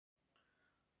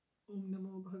Om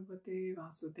Namo Bhagavate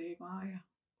Vasudevaya.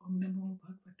 Om Namo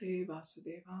Bhagavate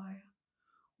Vasudevaya.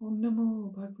 Om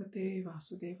Namo Bhagavate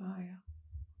Vasudevaya.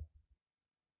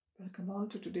 Welcome all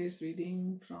to today's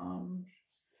reading from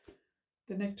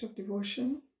the Nectar of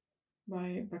Devotion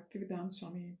by Bhaktivedanta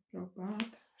Swami Prabhupada,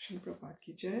 Śrīla Prabhupada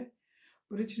Ki Ch,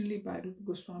 originally by Rūpa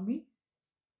Gosvāmī,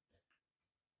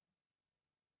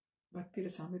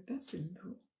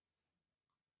 Bhakti-rasāmṛta-sindhu.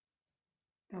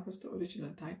 That was the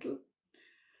original title.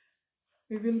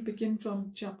 We will begin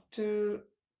from chapter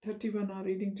 31, our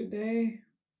reading today.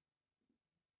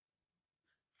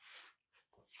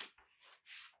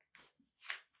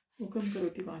 Ukam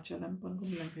karoti vachalam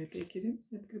pangum langhayate kirim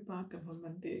yat kripatamham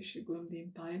vande Shri Gurum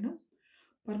Dīntāyanam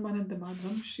Paramananda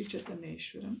Madhavam Shri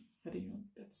Chaitanyeshwaram Hari Om.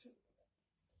 That's it.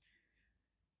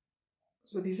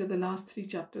 So these are the last three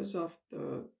chapters of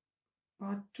the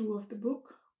part 2 of the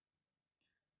book.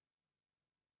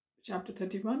 Chapter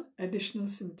 31, Additional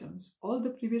Symptoms. All the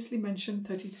previously mentioned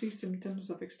 33 symptoms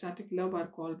of ecstatic love are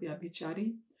called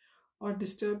vyabhichari or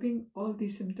disturbing. All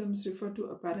these symptoms refer to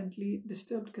apparently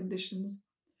disturbed conditions,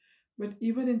 but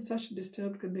even in such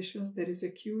disturbed conditions, there is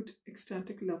acute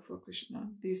ecstatic love for Krishna.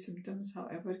 These symptoms,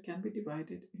 however, can be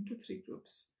divided into three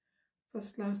groups: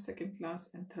 first class, second class,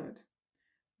 and third.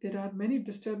 There are many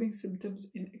disturbing symptoms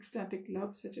in ecstatic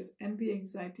love, such as envy,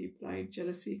 anxiety, pride,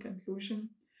 jealousy, conclusion,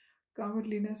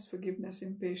 cowardliness, forgiveness,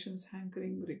 impatience,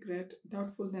 hankering, regret,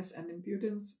 doubtfulness, and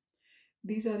impudence.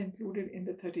 These are included in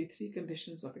the 33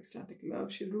 conditions of ecstatic love.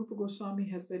 Srila Rūpa Gosvāmī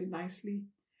has very nicely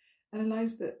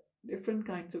analyzed the different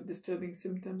kinds of disturbing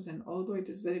symptoms, and although it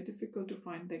is very difficult to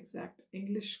find the exact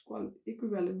English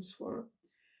equivalents for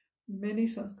many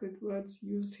Sanskrit words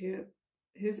used here,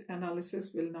 his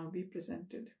analysis will now be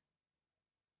presented.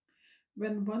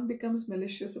 When one becomes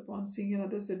malicious upon seeing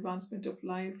another's advancement of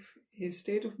life, his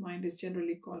state of mind is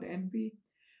generally called envy.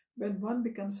 When one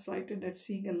becomes frightened at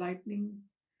seeing a lightning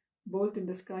bolt in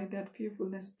the sky, that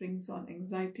fearfulness brings on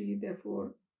anxiety.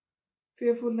 Therefore,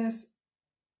 fearfulness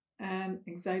and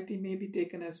anxiety may be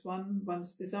taken as one.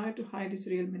 One's desire to hide his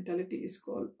real mentality is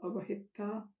called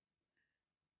avahita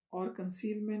or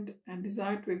concealment, and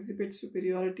desire to exhibit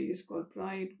superiority is called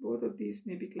pride. Both of these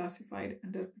may be classified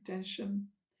under pretension.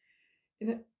 In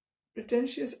a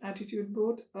pretentious attitude,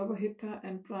 both avahita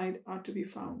and pride are to be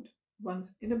found.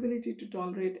 One's inability to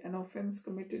tolerate an offense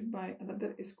committed by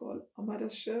another is called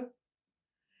amarasya,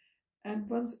 and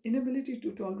one's inability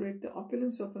to tolerate the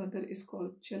opulence of another is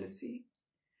called jealousy.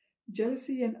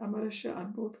 Jealousy and amarasya are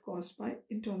both caused by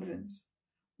intolerance.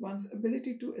 One's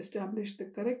ability to establish the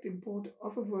correct import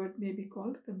of a word may be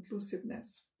called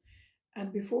conclusiveness.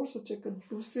 And before such a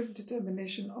conclusive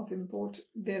determination of import,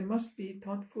 there must be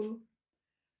thoughtful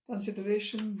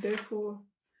consideration. Therefore,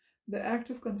 the act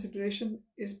of consideration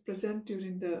is present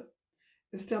during the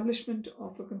establishment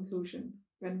of a conclusion.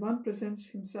 When one presents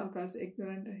himself as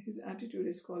ignorant, his attitude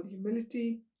is called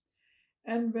humility.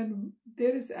 And when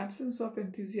there is absence of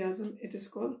enthusiasm, it is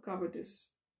called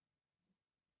cowardice.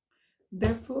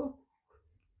 Therefore,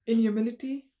 in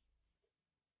humility,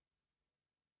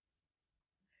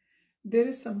 there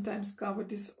is sometimes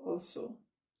cowardice also.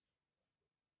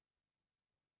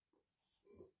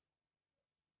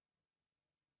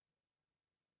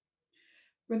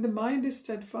 When the mind is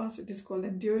steadfast, it is called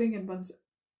enduring, and one's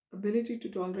ability to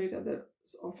tolerate others'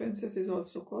 offenses is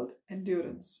also called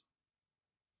endurance.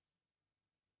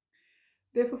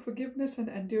 Therefore, forgiveness and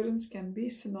endurance can be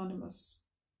synonymous.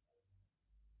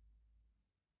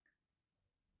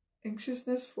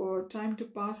 Anxiousness for time to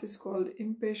pass is called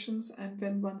impatience, and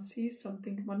when one sees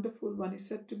something wonderful, one is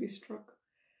said to be struck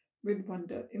with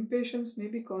wonder. Impatience may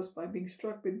be caused by being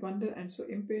struck with wonder, and so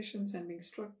impatience and being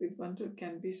struck with wonder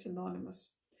can be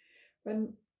synonymous.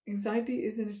 When anxiety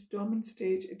is in its dormant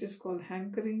stage, it is called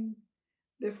hankering.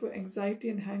 Therefore, anxiety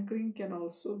and hankering can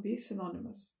also be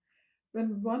synonymous.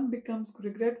 When one becomes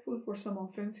regretful for some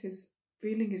offense, his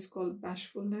feeling is called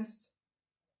bashfulness.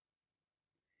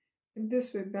 In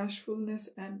this way, bashfulness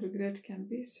and regret can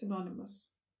be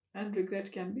synonymous.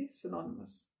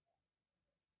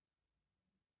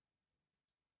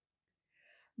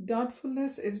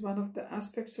 Doubtfulness is one of the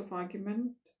aspects of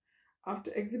argument.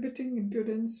 After exhibiting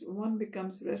impudence, one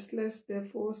becomes restless.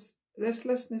 Therefore,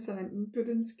 restlessness and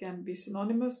impudence can be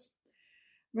synonymous.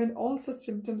 When all such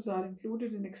symptoms are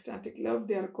included in ecstatic love,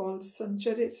 they are called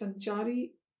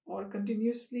sanchari or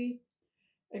continuously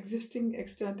existing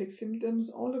ecstatic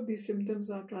symptoms. All of these symptoms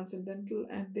are transcendental,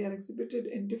 and they are exhibited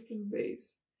in different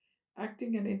ways,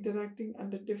 acting and interacting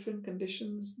under different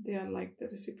conditions. They are like the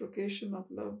reciprocation of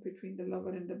love between the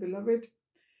lover and the beloved.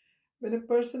 When a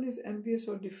person is envious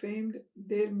or defamed,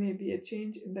 there may be a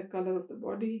change in the color of the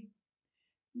body.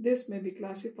 This may be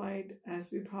classified as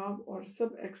vibhav or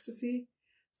sub-ecstasy.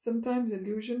 Sometimes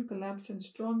illusion, collapse, and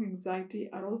strong anxiety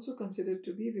are also considered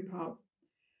to be vibhav.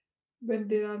 When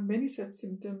there are many such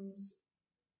symptoms,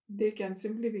 they can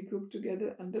simply be grouped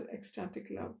together under ecstatic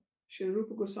love. Srila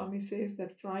Rūpa Gosvāmī says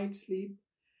that fright, sleep,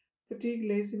 fatigue,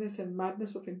 laziness, and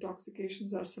madness of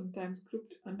intoxications are sometimes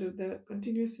grouped under the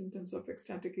continuous symptoms of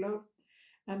ecstatic love,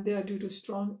 and they are due to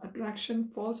strong attraction,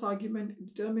 false argument,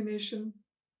 determination,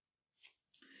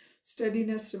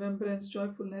 steadiness, remembrance,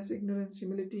 joyfulness, ignorance,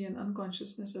 humility, and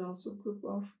unconsciousness are also a group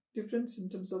of different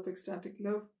symptoms of ecstatic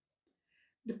love.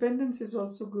 Dependence is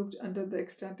also grouped under the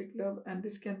ecstatic love, and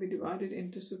this can be divided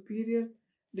into superior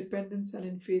dependence and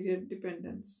inferior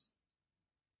dependence.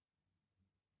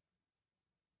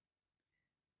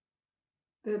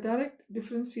 The direct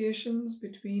differentiations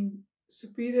between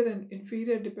superior and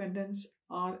inferior dependence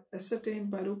are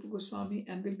ascertained by Rūpa Gosvāmī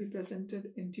and will be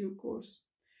presented in due course.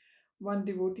 One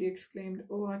devotee exclaimed,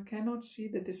 "Oh, I cannot see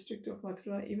the district of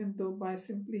Mathura, even though by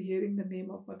simply hearing the name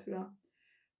of Mathura,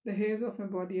 the hairs of my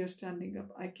body are standing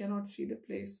up. I cannot see the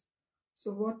place.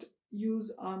 So what use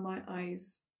are my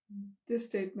eyes?" This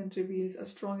statement reveals a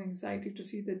strong anxiety to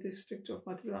see the district of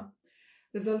Mathura,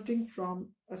 resulting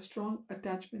from a strong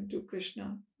attachment to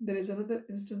Krishna. There is another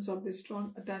instance of this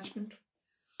strong attachment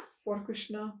for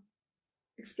Krishna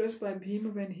expressed by Bhima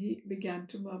when he began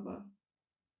to murmur,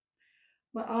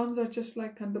 "My arms are just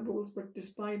like thunderbolts, but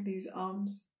despite these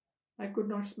arms, I could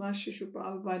not smash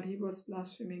Shishupal while he was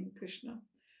blaspheming Krishna.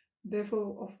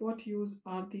 Therefore, of what use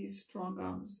are these strong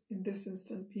arms?" In this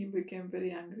instance, Bhima became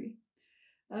very angry,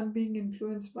 and being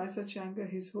influenced by such anger,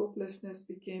 his hopelessness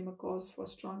became a cause for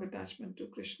strong attachment to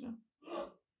Krishna.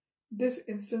 This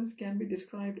instance can be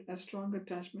described as strong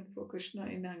attachment for Krishna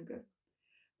in anger.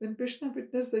 When Arjun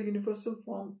witnessed the universal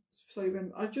form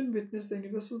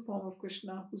of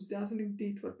Krishna, whose dazzling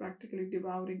teeth were practically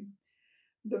devouring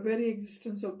the very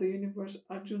existence of the universe,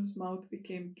 Arjun's mouth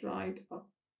became dried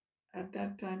up. At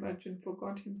that time, Arjun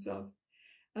forgot himself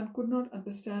and could not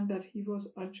understand that he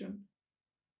was Arjun,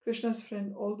 Krishna's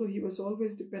friend, although he was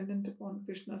always dependent upon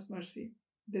Krishna's mercy.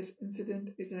 This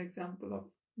incident is an example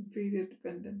of inferior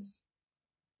dependence.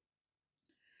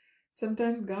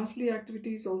 Sometimes ghastly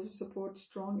activities also support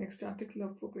strong ecstatic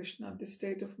love for Krishna. This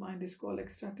state of mind is called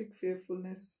ecstatic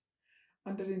fearfulness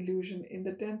under illusion. In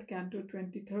the 10th canto,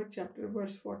 23rd chapter,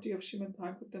 verse 40 of Srimad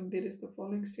Bhagavatam, there is the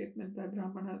following statement by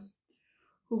Brahmanas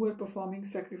who were performing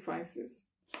sacrifices.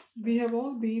 "We have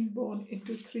all been born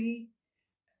into three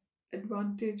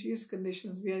advantageous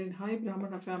conditions. We are in high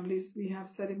Brahmana families, we have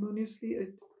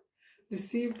ceremoniously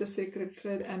received the sacred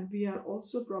thread, and we are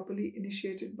also properly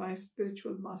initiated by a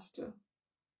spiritual master.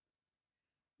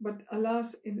 But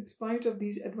alas, in spite of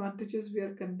these advantages, we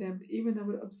are condemned. Even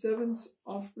our observance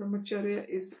of brahmacharya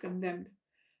is condemned."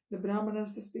 The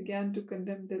Brahmanas thus began to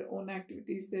condemn their own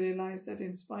activities. They realized that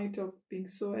in spite of being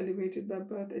so elevated by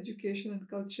birth, education, and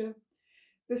culture,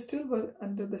 they still were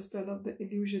under the spell of the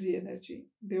illusory energy.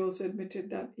 They also admitted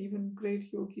that even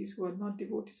great yogis who are not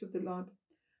devotees of the Lord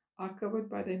are covered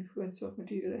by the influence of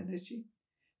material energy.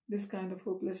 This kind of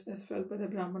hopelessness felt by the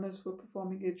Brahmanas who were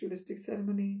performing ritualistic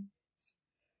ceremonies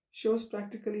shows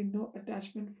practically no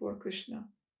attachment for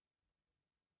Krishna.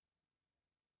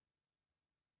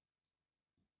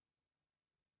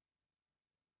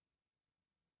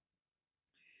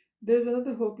 There is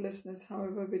another hopelessness,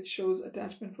 however, which shows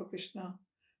attachment for Krishna.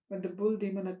 When the bull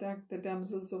demon attacked the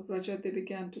damsels of Vraja, they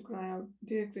began to cry out,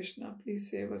 "Dear Krishna, please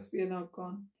save us, we are now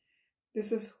gone."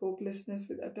 This is hopelessness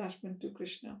with attachment to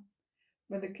Krishna.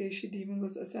 When the Keshi demon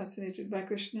was assassinated by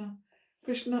Krishna,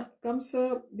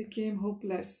 Kamsa became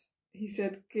hopeless. He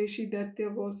said, "Keshi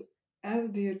Daitya was as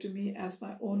dear to me as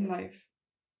my own life,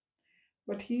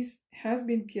 but he has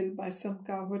been killed by some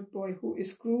cowherd boy who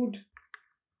is crude,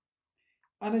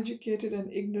 uneducated,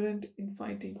 and ignorant in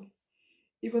fighting.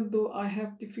 Even though I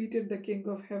have defeated the King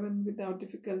of Heaven without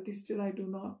difficulty, still I do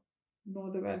not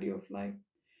know the value of life."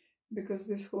 Because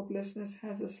this hopelessness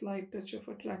has a slight touch of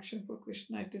attraction for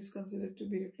Krishna, it is considered to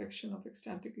be reflection of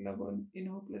ecstatic love in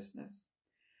hopelessness.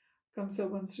 Kamsa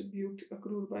once rebuked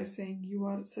Akrura by saying, "You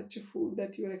are such a fool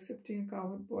that you are accepting a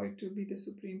cowherd boy to be the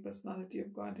Supreme Personality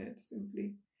of Godhead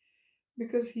simply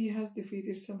because he has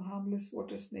defeated some harmless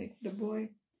water snake. The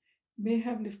boy may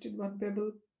have lifted one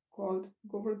pebble called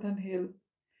Govardhan Hill,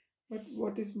 but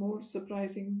what is more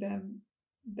surprising than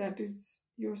that is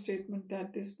your statement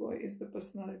that this boy is the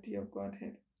personality of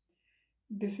Godhead."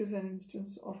 This is an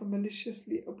instance of a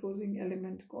maliciously opposing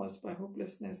element caused by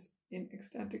hopelessness in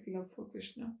ecstatic love for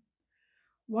Krishna.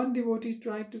 One devotee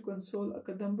tried to console a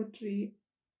Kadamba tree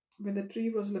when the tree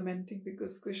was lamenting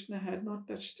because Krishna had not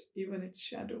touched even its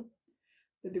shadow.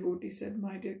 The devotee said,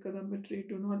 "My dear Kadamba tree,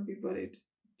 do not be worried.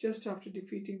 Just after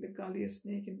defeating the Kaliya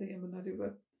snake in the Yamuna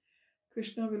river,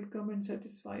 Krishna will come and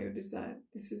satisfy your desire."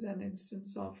 This is an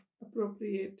instance of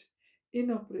inappropriate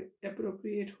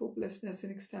hopelessness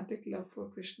in ecstatic love for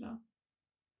Krishna.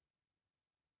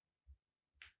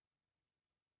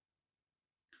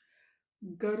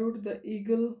 Garud, the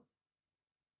eagle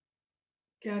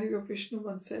carrier of Vishnu,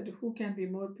 once said, "Who can be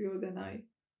more pure than I?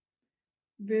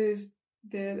 Where is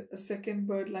there a second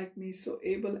bird like me, so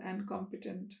able and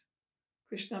competent?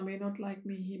 Krishna may not like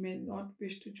me, he may not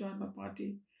wish to join my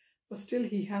party, but still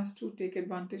he has to take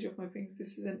advantage of my wings."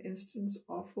 This is an instance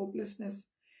of hopelessness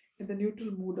in the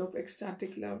neutral mood of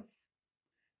ecstatic love.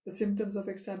 The symptoms of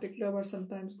ecstatic love are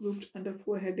sometimes grouped under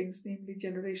 4 headings, namely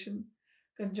generation,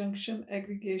 conjunction,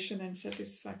 aggregation, and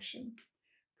satisfaction.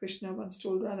 Krishna once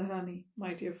told Radharani,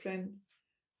 "My dear friend,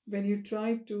 when you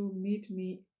tried to meet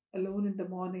me alone in the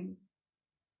morning,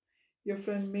 your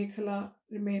friend Meghala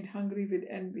remained hungry with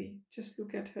envy. Just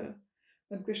look at her."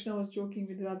 When Krishna was joking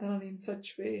with Radharani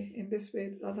in this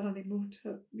way, Radharani moved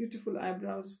her beautiful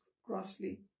eyebrows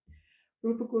crossly.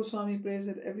 Rūpa Gosvāmī prays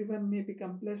that everyone may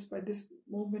become blessed by this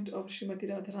movement of Srimati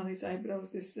Radharani's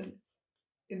eyebrows. This is an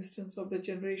instance of the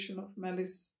generation of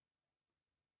malice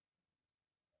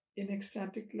in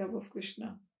ecstatic love of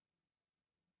Krishna.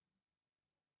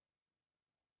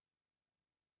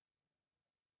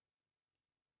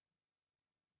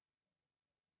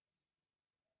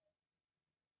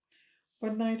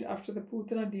 One night after the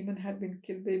Putana demon had been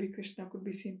killed, baby Krishna could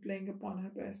be seen playing upon her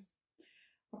breast.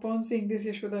 Upon seeing this,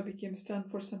 Yashoda became stunned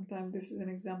for some time. This is an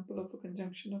example of a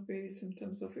conjunction of various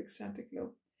symptoms of ecstatic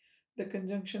love. The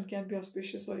conjunction can be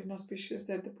auspicious or inauspicious.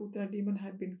 That the Putana demon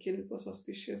had been killed was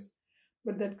auspicious,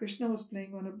 but that Krishna was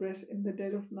playing on her breast in the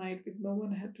dead of night with no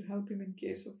one had to help him in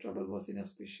case of trouble was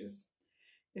inauspicious.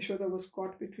 Yashoda was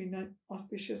caught between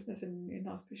auspiciousness and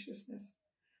inauspiciousness.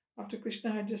 After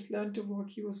Krishna had just learned to walk,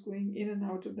 he was going in and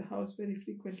out of the house very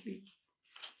frequently.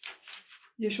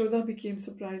 Yashoda became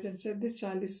surprised and said, "This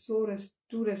child is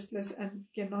too restless and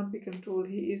cannot be controlled.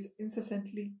 He is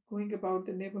incessantly going about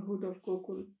the neighborhood of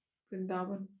Gokul,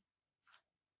 Vrindavan,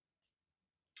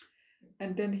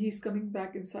 and then he is coming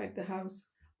back inside the house.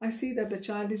 I see that the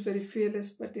child is very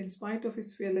fearless, but in spite of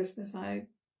his fearlessness, I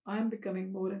am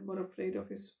becoming more and more afraid of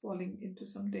his falling into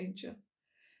some danger."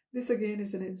 This again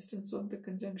is an instance of the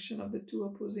conjunction of the 2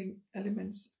 opposing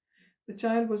elements. The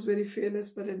child was very fearless,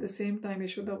 but at the same time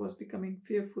Yashoda was becoming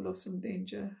fearful of some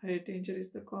danger. Her danger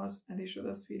is the cause, and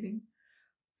Yashoda's feelings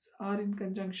are in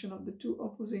conjunction of the 2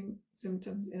 opposing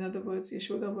symptoms. In other words,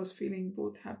 Yashoda was feeling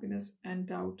both happiness and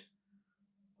doubt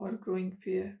or growing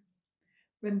fear.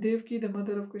 When Devaki, the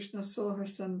mother of Krishna, saw her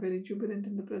son very jubilant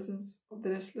in the presence of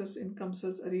the wrestlers in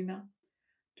Kamsa's arena,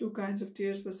 2 kinds of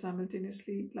tears were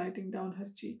simultaneously gliding down her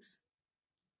cheeks.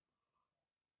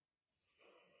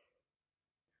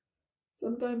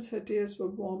 Sometimes her tears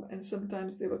were warm and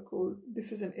sometimes they were cold.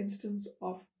 This is an instance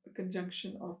of a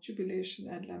conjunction of jubilation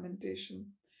and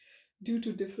lamentation due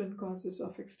to different causes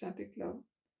of ecstatic love.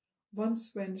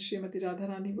 Once when Srimati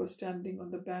Radharani was standing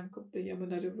on the bank of the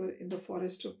Yamuna river in the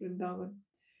forest of Vrindavan,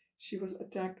 she was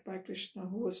attacked by Krishna,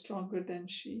 who was stronger than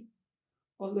she.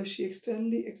 Although she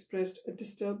externally expressed a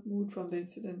disturbed mood from the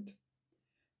incident,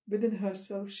 within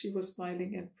herself she was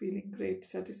smiling and feeling great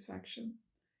satisfaction.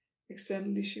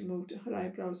 Externally she moved her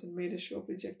eyebrows and made a show of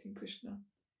rejecting Krishna.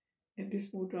 In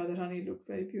this mood, Radharani looked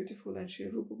very beautiful, and Sri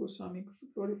Rūpa Gosvāmī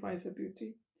glorifies her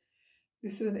beauty.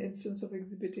 This is an instance of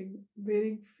exhibiting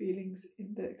varying feelings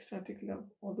in the ecstatic love,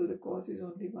 although the cause is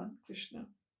only one, Krishna.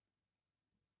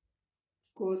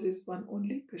 Cause is one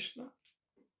only, Krishna.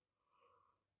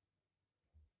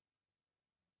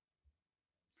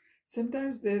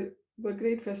 Sometimes there were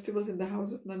great festivals in the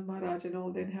house of Nand Maharaj, and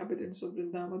all the inhabitants of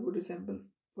Vrindavan would assemble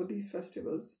for these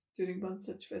festivals. During one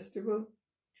such festival,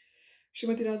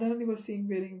 Srimati Radharani was seen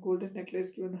wearing a golden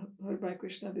necklace given her by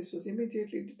Krishna. This was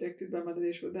immediately detected by Mother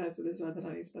Yashoda as well as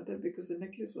Radharani's mother, because the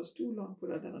necklace was too long for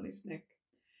Radharani's neck.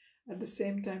 At the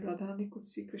same time, Radharani could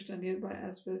see Krishna nearby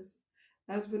as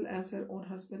well as her own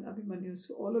husband Abhimanyu.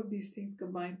 So all of these things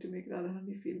combined to make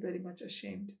Radharani feel very much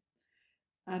ashamed.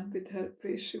 And with her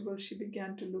face shriveled, she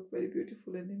began to look very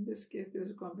beautiful. And in this case, there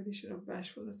was a combination of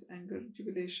bashfulness, anger,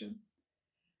 jubilation,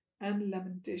 and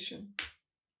lamentation.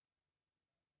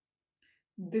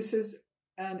 This is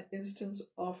an instance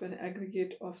of an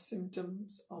aggregate of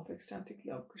symptoms of ecstatic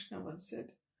love. Krishna once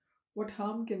said, "What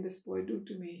harm can this boy do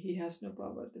to me? He has no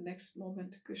power." The next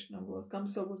moment,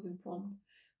 Kamsa was informed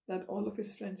that all of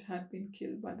his friends had been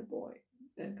killed by the boy.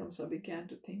 Then Kamsa began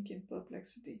to think in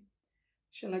perplexity,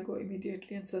 "Shall I go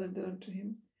immediately and surrender unto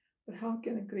him? But how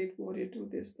can a great warrior do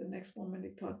this? The next moment he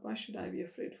thought, why should I be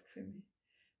afraid of him?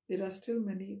 There are still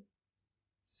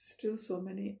so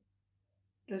many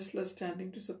wrestlers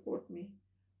standing to support me.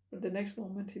 But the next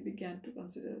moment he began to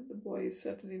consider, the boy is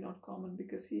certainly not common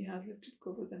because he has lifted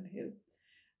Govardhan hill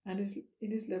and is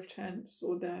in his left hand,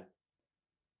 so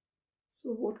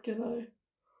what can I?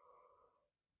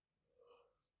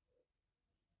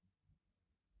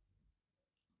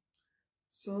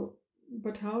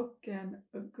 But how can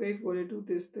a great warrior do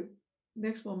this? The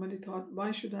next moment he thought,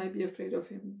 why should I be afraid of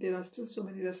him? There are still so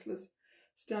many wrestlers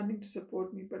standing to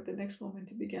support me. But the next moment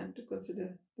he began to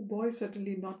consider, the boy is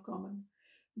certainly not common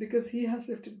because he has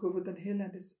lifted Govardhan hill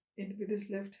and is in with his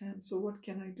left hand. So what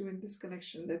can I do in this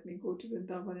connection? Let me go to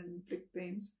Vrindavan and inflict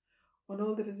pains on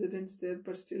all the residents there,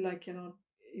 but still I cannot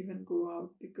even go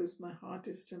out because my heart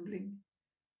is trembling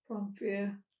from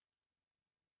fear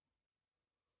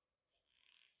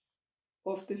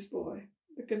of this boy.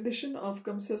 The condition of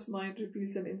Kamsa's mind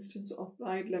reveals an instance of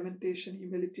pride, lamentation,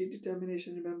 humility,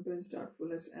 determination, remembrance,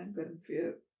 doubtfulness, anger, and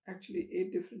fear. Actually,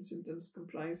 8 different symptoms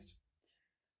comprised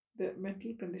the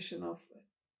mental condition of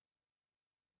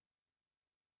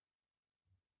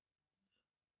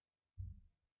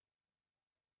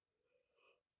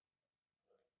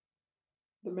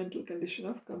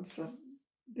Kamsa.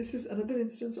 This is another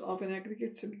instance of an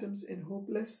aggregate symptoms in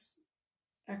hopeless,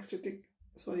 ecstatic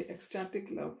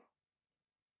love.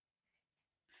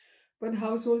 One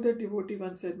householder devotee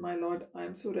once said, my lord, I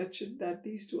am so wretched that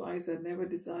these 2 eyes are never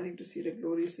desiring to see the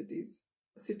glorious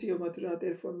city of Mathura,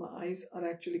 therefore my eyes are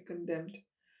actually condemned.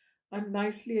 I am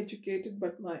nicely educated,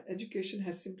 but my education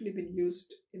has simply been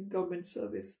used in government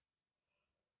service.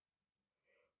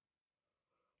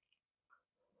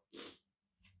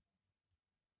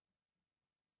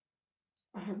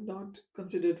 I have not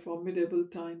considered formidable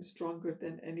time stronger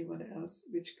than anyone else,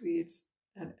 which creates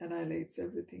and annihilates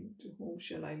everything. To whom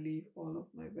shall I leave all of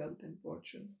my wealth and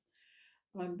fortune?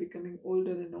 I am becoming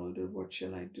older and older. What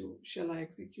shall I do? Shall I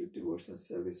execute devotional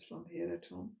service from here at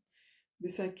home?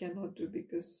 This I cannot do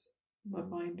because my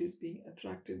mind is being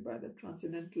attracted by the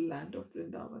transcendental land of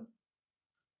Vrindavan.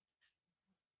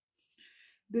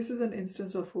 This is an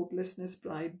instance of hopelessness,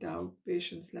 pride, doubt,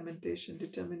 patience, lamentation,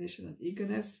 determination, and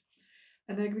eagerness,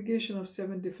 an aggregation of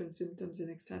 7 different symptoms in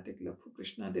ecstatic love for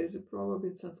Krishna. There is a proverb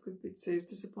in Sanskrit which says,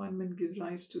 disappointment gives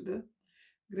rise to the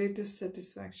greatest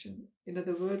satisfaction. In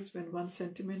other words, when one's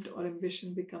sentiment or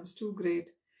ambition becomes too great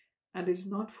and is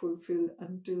not fulfilled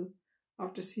until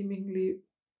after seemingly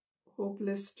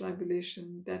hopeless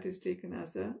tribulation, that is taken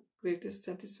as the greatest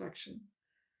satisfaction.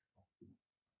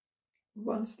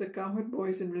 Once the cowherd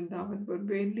boys in Vrindavan were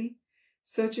vainly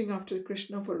searching after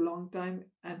Krishna for a long time,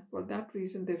 and for that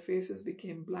reason their faces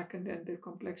became blackened and their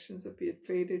complexions appeared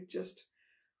faded. Just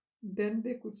then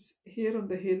they could hear on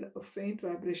the hill a faint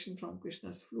vibration from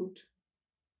Krishna's flute.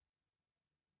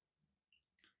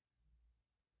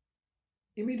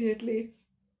 Immediately,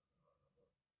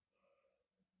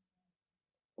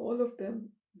 all of them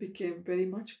became very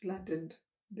much gladdened.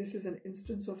 This is an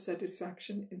instance of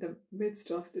satisfaction in the midst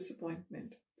of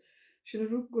disappointment. Srila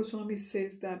Rūpa Gosvāmī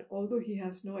says that although he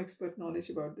has no expert knowledge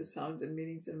about the sounds and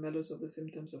meanings and mellows of the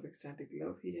symptoms of ecstatic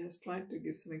love, he has tried to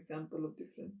give some example of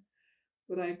different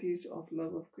varieties of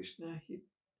love of Krishna. He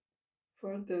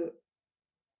further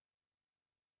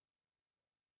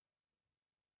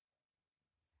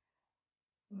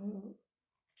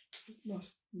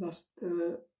lost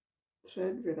the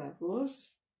thread where I was.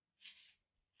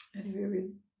 Anyway, we'll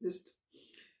just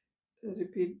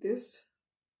repeat this.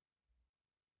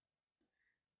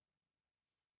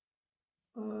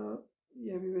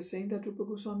 We were saying that Rūpa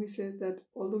Gosvāmī says that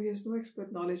although he has no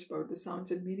expert knowledge about the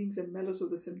sounds and meanings and mellows of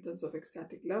the symptoms of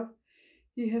ecstatic love,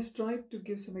 he has tried to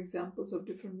give some examples of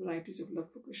different varieties of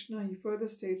love for Krishna. He further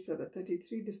states that the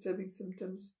 33 disturbing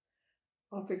symptoms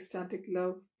of ecstatic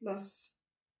love plus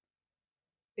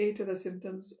 8 other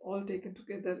symptoms, all taken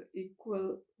together,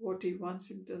 equal 41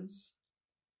 symptoms.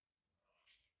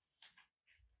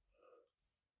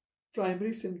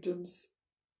 Primary symptoms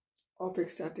of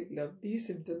ecstatic love. These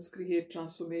symptoms create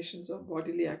transformations of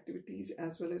bodily activities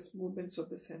as well as movements of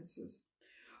the senses.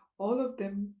 All of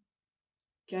them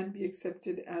can be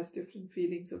accepted as different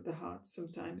feelings of the heart.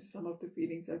 Sometimes some of the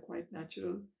feelings are quite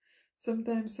natural.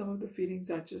 Sometimes some of the feelings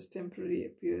are just temporary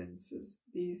appearances.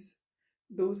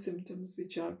 Those symptoms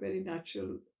which are very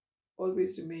natural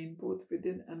always remain both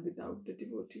within and without the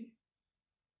devotee.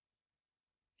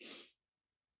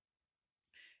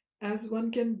 As one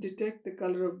can detect the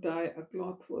color of dye a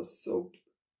cloth was soaked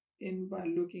in by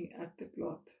looking at the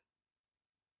cloth,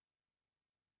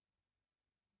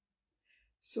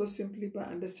 So simply by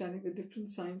understanding the different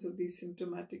signs of these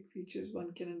symptomatic features,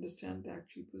 one can understand the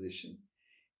actual position.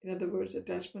 In other words,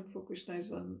 attachment for Krishna is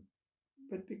one,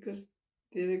 but because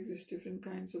there exist different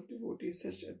kinds of devotees,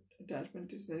 such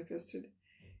attachment is manifested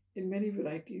in many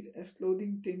varieties. As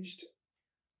clothing tinged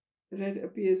red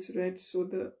appears red, so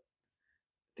the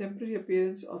temporary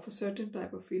appearance of a certain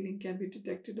type of feeling can be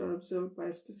detected or observed by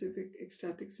a specific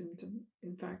ecstatic symptom.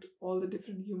 In fact, all the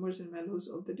different humors and mellows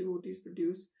of the devotees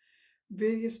produce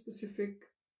various specific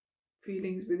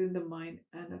feelings within the mind,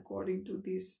 and according to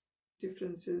these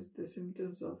differences, the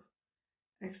symptoms of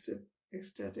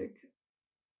ecstatic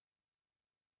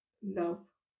love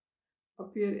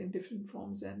appear in different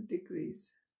forms and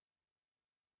degrees.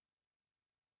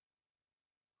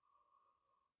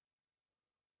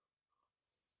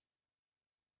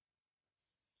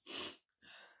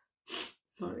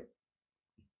 Sorry.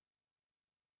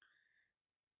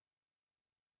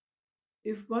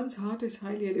 If one's heart is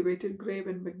highly elevated, grave,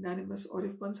 and magnanimous, or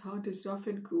if one's heart is rough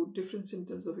and crude, different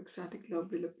symptoms of ecstatic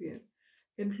love will appear,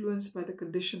 influenced by the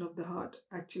condition of the heart.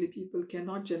 Actually, people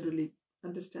cannot generally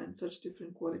understand such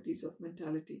different qualities of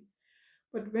mentality.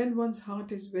 But when one's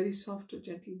heart is very soft or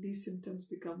gentle, these symptoms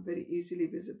become very easily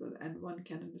visible and one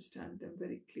can understand them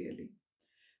very clearly.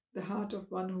 The heart of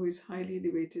one who is highly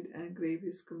elevated and grave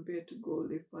is compared to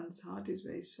gold. If one's heart is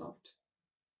very soft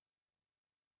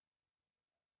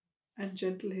and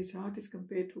gentle, his heart is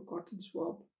compared to a cotton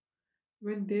swab.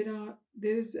 When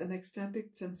there is an ecstatic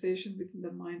sensation within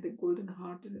the mind, the golden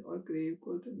heart or grave,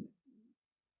 golden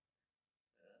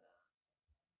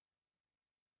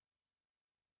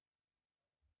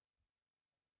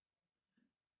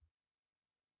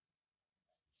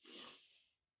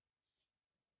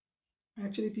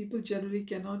actually people generally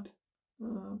cannot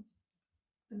uh,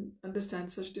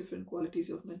 understand such different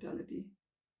qualities of mentality.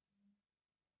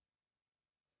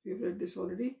 We've read this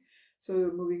already. So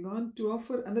moving on, to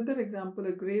offer another example,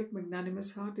 a grave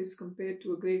magnanimous heart is compared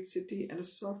to a great city and a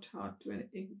soft heart to an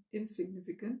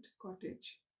insignificant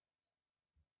cottage.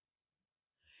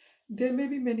 There may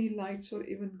be many lights or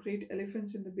even great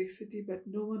elephants in the big city, but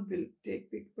no one will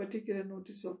take particular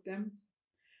notice of them.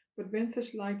 But when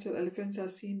such lights or elephants are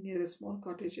seen near a small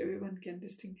cottage, everyone can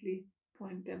distinctly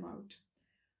point them out.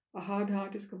 A hard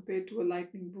heart is compared to a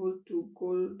lightning bolt, to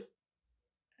gold,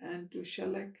 and to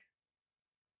shellac.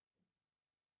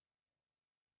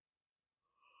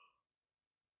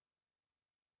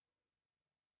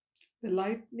 The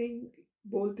lightning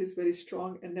bolt is very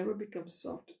strong and never becomes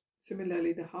soft.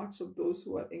 Similarly, the hearts of those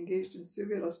who are engaged in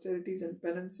severe austerities and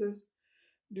penances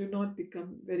do not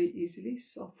become very easily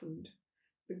softened.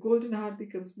 The golden heart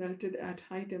becomes melted at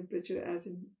high temperature as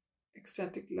in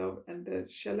ecstatic love, and the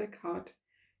shellac heart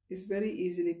is very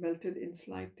easily melted in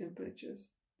slight temperatures.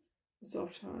 The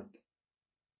soft heart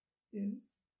is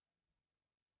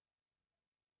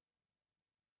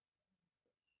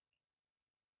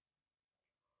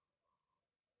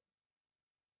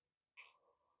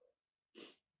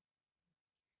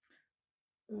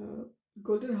uh,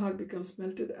 golden heart becomes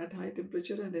melted at high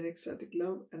temperature and in ecstatic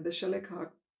love, and the shellac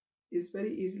heart is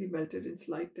very easily melted in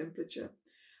slight temperature.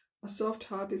 A soft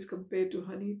heart is compared to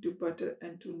honey, to butter,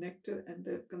 and to nectar, and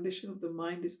the condition of the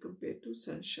mind is compared to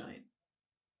sunshine.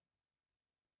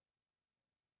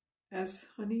 As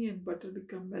honey and butter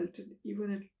become melted,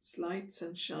 even at slight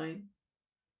sunshine,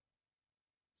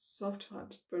 soft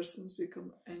hearted persons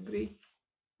become angry,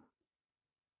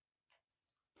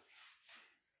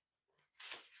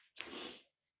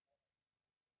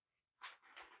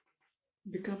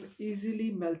 become easily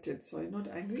melted. Sorry, not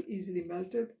angry, easily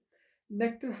melted.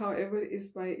 Nectar, however, is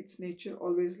by its nature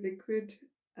always liquid,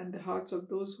 and the hearts of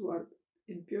those who are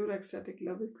in pure ecstatic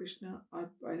love with Krishna are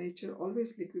by nature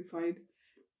always liquefied,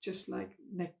 just like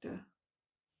nectar.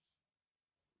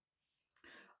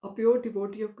 A pure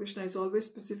devotee of Krishna is always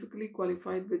specifically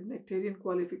qualified with nectarian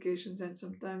qualifications and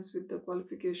sometimes with the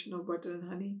qualification of butter and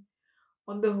honey.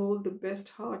 On the whole, the best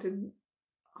heart in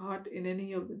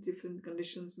any of the different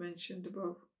conditions mentioned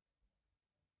above.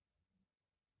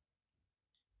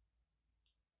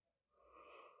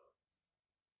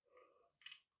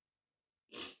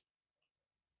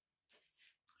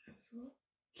 So,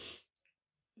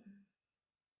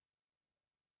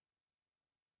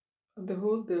 on the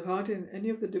whole, the heart in any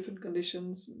of the different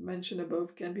conditions mentioned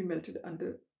above can be melted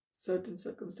under certain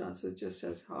circumstances, just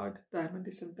as hard diamond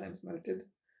is sometimes melted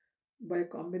by a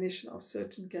combination of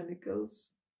certain chemicals.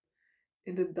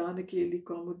 In the Danakeli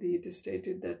Kaumudi, it is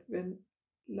stated that when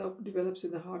love develops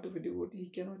in the heart of a devotee, he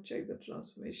cannot check the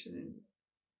transformation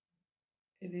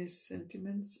in his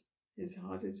sentiments. His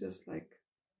heart is just like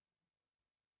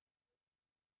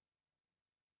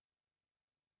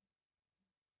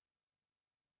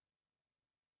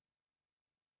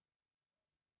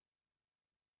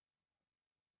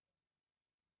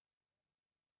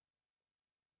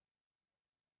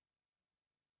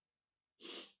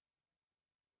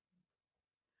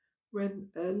When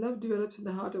love develops in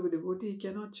the heart of a devotee, he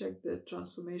cannot check the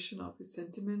transformation of his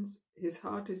sentiments. His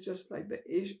heart is just like the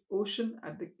ocean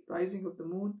at the rising of the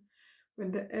moon.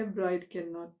 When the ebb ride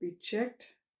cannot be checked,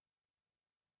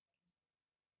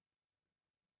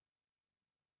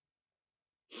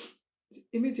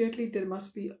 immediately there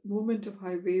must be movement of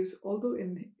high waves. Although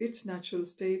in its natural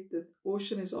state, the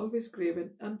ocean is always grave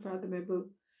and unfathomable.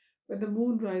 When the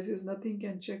moon rises, nothing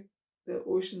can check the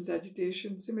ocean's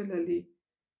agitation. Similarly,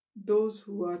 those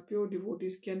who are pure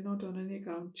devotees cannot on any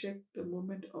account check the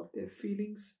movement of their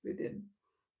feelings within.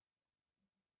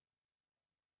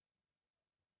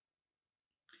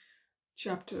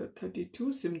 Chapter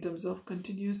 32, Symptoms of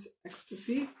Continuous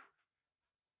Ecstasy.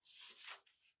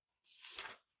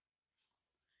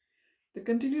 The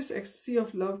continuous ecstasy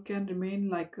of love can remain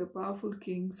like a powerful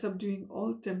king, subduing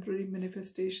all temporary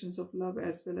manifestations of love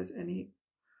as well as any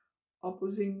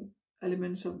opposing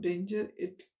elements of danger.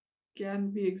 It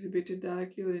can be exhibited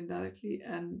directly or indirectly,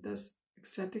 and thus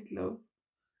ecstatic love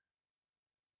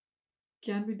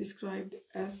can be described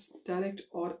as direct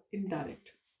or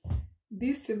indirect.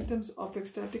 These symptoms of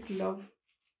ecstatic love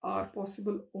are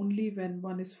possible only when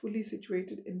one is fully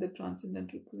situated in the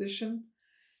transcendental position.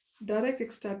 Direct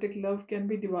ecstatic love can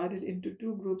be divided into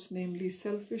two groups, namely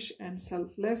selfish and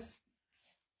selfless.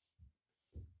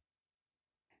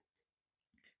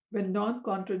 When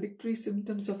non-contradictory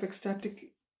symptoms of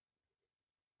ecstatic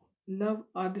love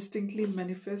are distinctly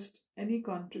manifest, any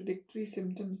contradictory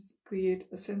symptoms create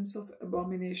a sense of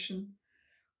abomination.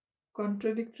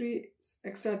 Contradictory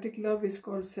ecstatic love is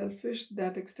called selfish.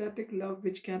 That ecstatic love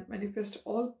which can manifest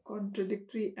all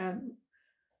contradictory and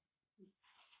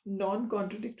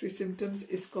non-contradictory symptoms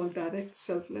is called direct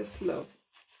selfless love.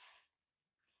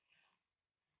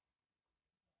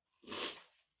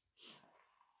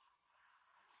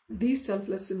 These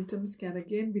selfless symptoms can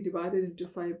again be divided into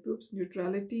 5 groups: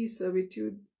 neutrality,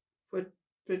 servitude,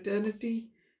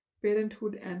 fraternity,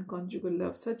 parenthood, and conjugal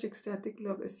love. Such ecstatic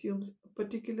love assumes a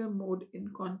particular mode in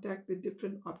contact with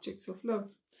different objects of love.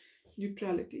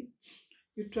 Neutrality.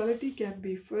 Neutrality can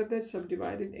be further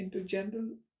subdivided into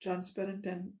general, transparent,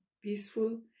 and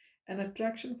peaceful. An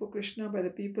attraction for Krishna by the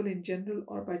people in general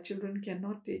or by children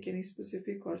cannot take any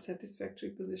specific or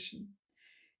satisfactory position.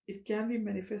 It can be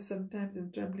manifest sometimes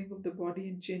in trembling of the body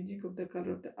and changing of the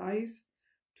color of the eyes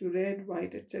to red,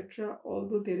 white, etc.,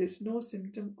 although there is no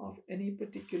symptom of any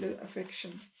particular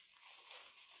affection.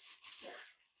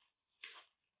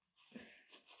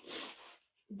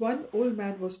 One old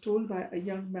man was told by a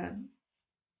young man,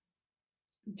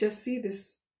 "Just see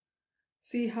this.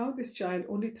 See how this child,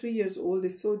 only 3 years old,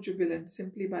 is so jubilant.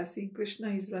 Simply by seeing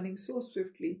Krishna, he is running so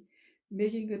swiftly,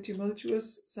 making a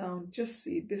tumultuous sound. Just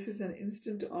see, this is an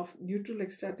instant of neutral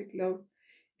ecstatic love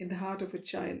in the heart of a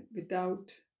child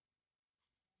without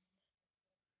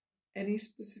any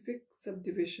specific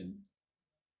subdivision."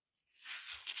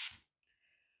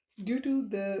 Due to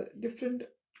the different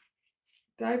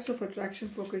types of attraction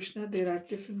for Krishna, there are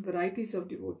different varieties of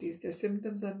devotees. Their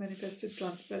symptoms are manifested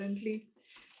transparently,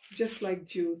 just like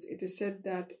jewels. It is said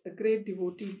that a great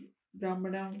devotee,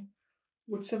 Brahmana,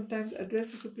 would sometimes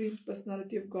address the Supreme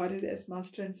Personality of Godhead as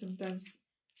Master and sometimes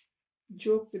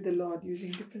joke with the Lord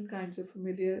using different kinds of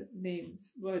familiar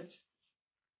names, words.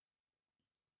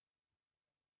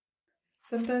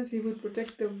 Sometimes he would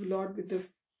protect the Lord with the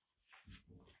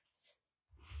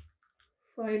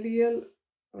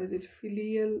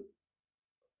filial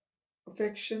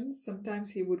affection.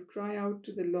 Sometimes he would cry out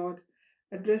to the Lord,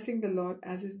 addressing the Lord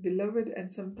as his beloved,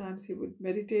 and sometimes he would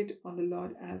meditate on the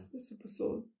Lord as the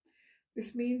Supersoul.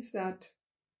 This means that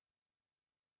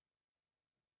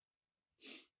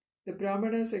the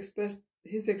Brahmanas expressed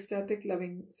his ecstatic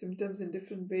loving symptoms in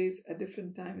different ways at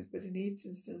different times, but in each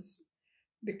instance,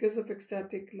 because of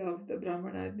ecstatic love, the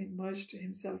Brahmana immersed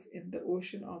himself in the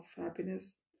ocean of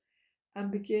happiness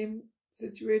and became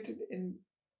situated in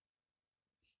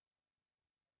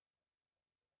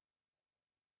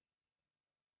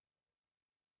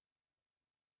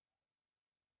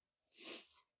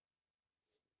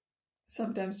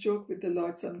sometimes joke with the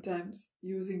Lord, sometimes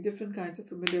using different kinds of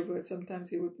familiar words. Sometimes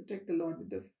he would protect the Lord with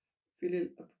the filial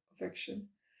affection.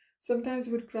 Sometimes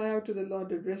he would cry out to the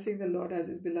Lord, addressing the Lord as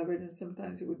his beloved, and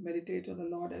sometimes he would meditate on the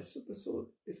Lord as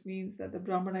Supersoul. This means that the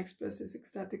Brahmana expresses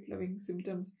ecstatic loving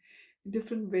symptoms in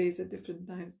different ways at different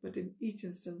times, but in each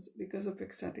instance, because of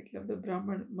ecstatic love, the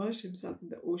Brahman immersed himself in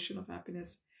the ocean of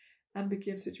happiness and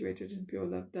became situated in pure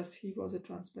love. Thus, he was a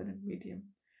transparent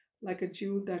medium, like a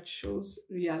jewel that shows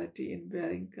reality in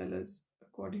varying colors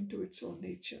according to its own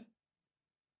nature.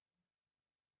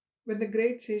 When the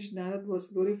great sage Narad was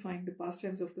glorifying the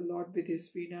pastimes of the Lord with his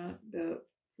veena, the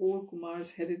 4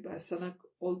 Kumars headed by Sanak,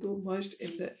 although merged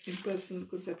in the impersonal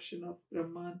conception of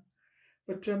Brahman,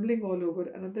 but trembling all over.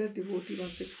 Another devotee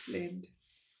once explained,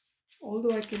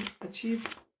 although I can achieve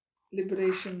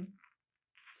liberation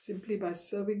simply by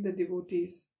serving the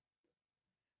devotees,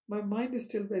 my mind is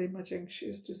still very much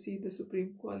anxious to see the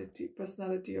supreme quality,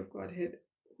 personality of Godhead,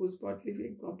 whose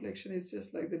bodily complexion is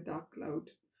just like the dark cloud.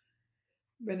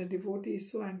 When a devotee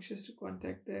is so anxious to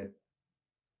contact their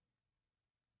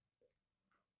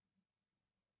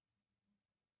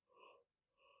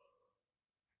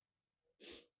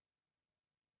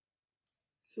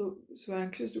so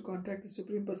anxious to contact the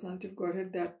supreme personality of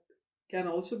Godhead, that can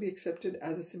also be accepted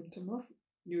as a symptom of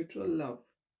neutral love.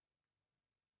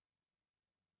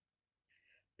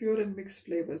 Pure and mixed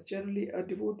flavors. Generally, a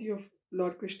devotee of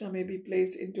Lord Krishna may be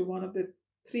placed into one of the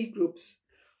 3 groups.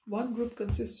 One group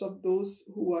consists of those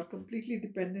who are completely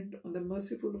dependent on the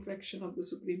merciful affection of the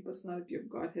Supreme Personality of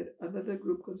Godhead. Another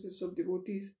group consists of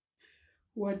devotees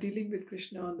who are dealing with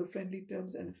Krishna on the friendly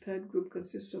terms, and a third group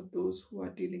consists of those who are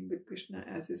dealing with Krishna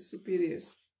as his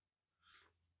superiors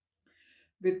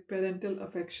with parental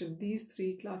affection. These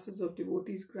 3 classes of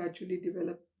devotees gradually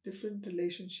develop different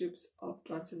relationships of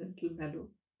transcendental mellow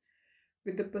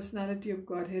with the personality of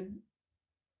Godhead.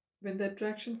 When the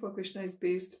attraction for Krishna is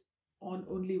based on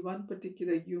only one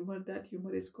particular humor, that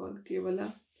humor is called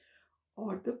Kevala,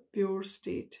 or the pure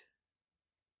state.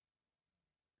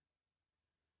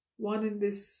 One in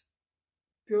this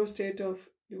pure state of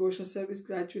devotional service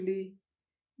gradually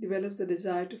develops the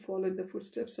desire to follow in the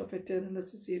footsteps of eternal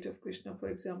associate of Krishna. For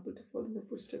example, to follow in the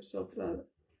footsteps of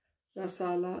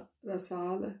Rasala,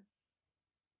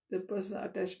 the personal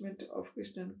attachment of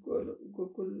Krishna in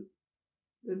Gokul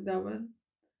Vrindavan,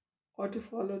 or to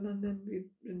follow Nandan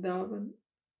Vrindavan,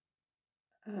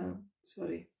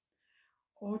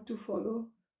 or to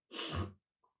follow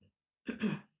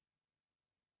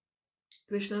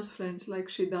Krishna's friends like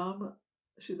Shridama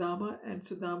and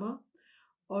Sudama,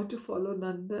 or to follow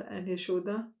Nanda and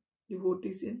Yashoda,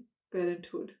 devotees in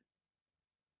parenthood.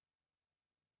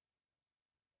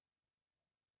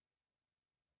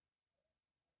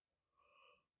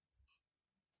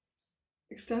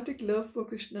 Ecstatic love for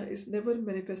Krishna is never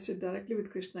manifested directly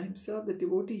with Krishna himself. The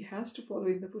devotee has to follow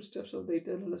in the footsteps of the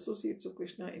eternal associates of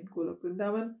Krishna in Golok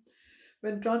Vrindavan.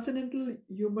 When transcendental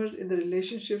humors in the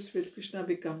relationships with Krishna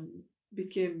become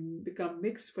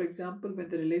mixed, for example, when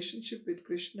the relationship with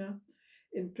Krishna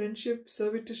in friendship,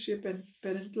 servitorship, and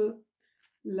parental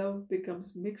love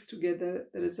becomes mixed together,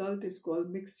 the result is called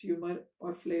mixed humor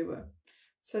or flavor.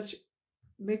 Such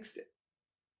mixed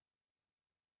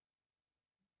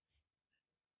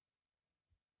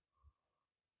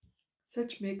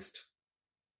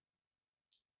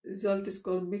result is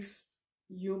called mixed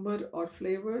humor or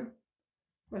flavor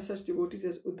by such devotees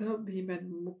as Uddhav, Bhim, and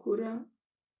Mukura,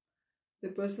 the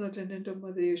personal attendant of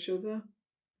Mother Yashoda.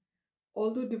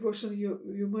 Although devotional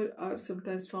humor are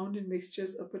sometimes found in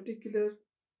mixtures, a particular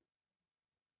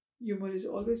humor is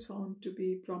always found to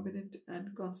be prominent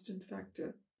and constant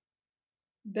factor.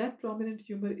 That prominent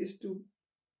humor is to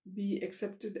be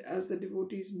accepted as the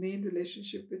devotee's main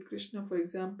relationship with Krishna. For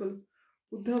example,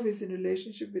 Uddhav is in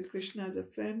relationship with Krishna as a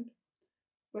friend,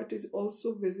 but is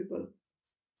also visible.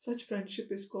 Such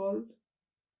friendship is called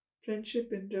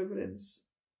friendship in reverence.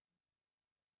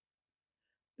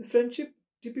 The friendship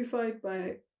typified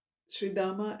by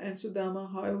Sridama and Sudama,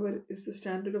 however, is the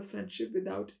standard of friendship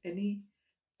without any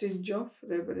tinge of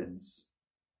reverence.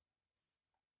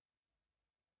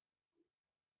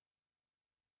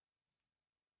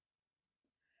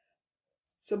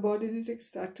 Subordinate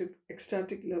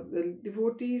ecstatic love. The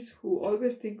devotees who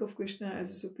always think of Krishna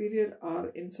as a superior are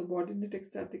in subordinate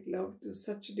ecstatic love. To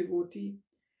such a devotee,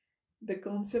 the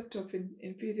concept of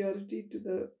inferiority to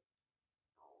the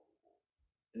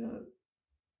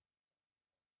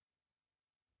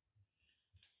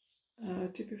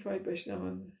typified by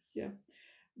Shravan.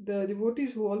 The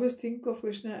devotees who always think of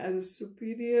Krishna as a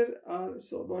superior are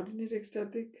subordinate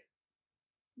ecstatic.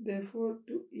 Therefore,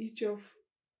 to each of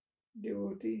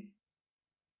devotee,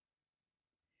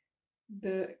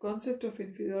 the concept of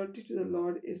inferiority to the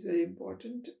Lord is very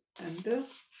important,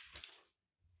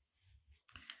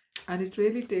 and it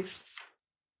really takes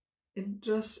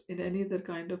interest in any other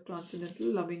kind of transcendental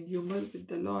loving humor with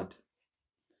the Lord.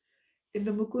 In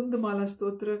the Mukunda Mala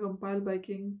Stotra compiled by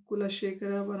King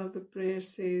Kulashekara, one of the prayers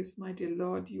says, "My dear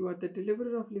Lord, you are the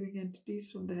deliverer of living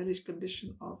entities from the hellish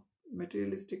condition of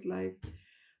materialistic life,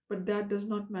 but that does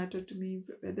not matter to me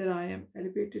whether I am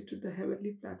elevated to the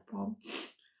heavenly platform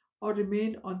or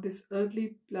remain on this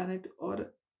earthly planet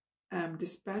or am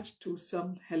dispatched to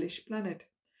some hellish planet.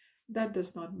 That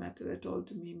does not matter at all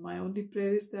to me. My only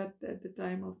prayer is that at the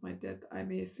time of my death, I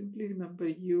may simply remember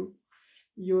you,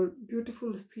 your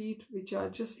beautiful feet, which are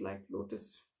just like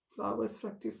lotus flowers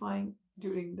fructifying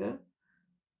during the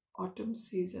autumn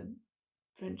season.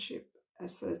 Friendship.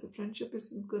 As far as the friendship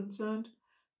is concerned,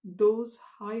 those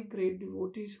high grade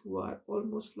devotees who are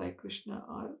almost like Krishna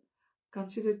are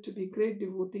considered to be great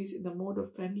devotees in the mode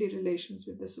of friendly relations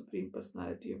with the Supreme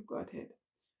Personality of Godhead.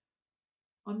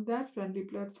 On that friendly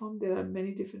platform, there are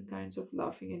many different kinds of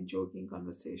laughing and joking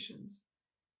conversations.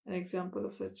 An example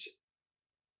of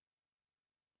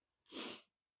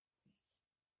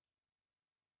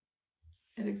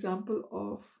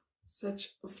such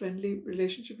a friendly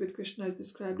relationship with Krishna is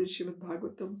described in Srimad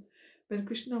Bhagavatam, when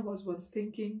Krishna was once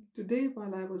thinking, "Today,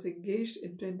 while I was engaged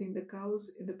in tending the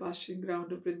cows in the pasturing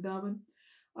ground of Vrindavan,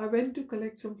 I went to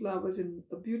collect some flowers in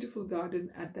a beautiful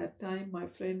garden. At that time, my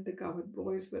friend, the cowherd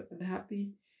boys, were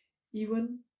unhappy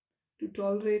even to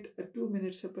tolerate a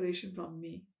 2-minute separation from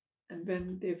me. And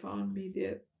when they found me,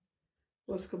 there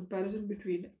was comparison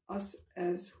between us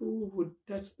as who would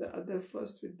touch the other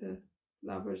first with the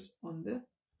flowers on the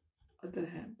other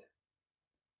hand."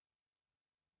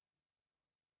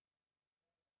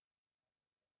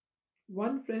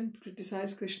 One friend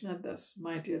criticized Krishna thus,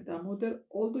 "My dear Damodar,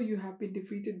 although you have been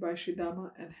defeated by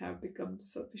Sridama and have become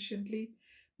sufficiently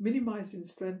minimized in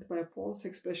strength by a false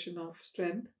expression of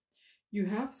strength, you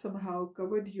have somehow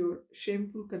covered your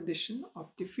shameful condition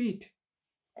of defeat,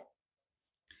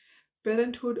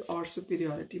 parenthood, or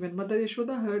superiority." When Mother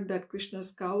Yashoda heard that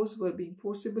Krishna's cows were being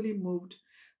forcibly moved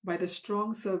by the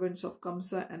strong servants of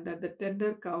Kamsa and that the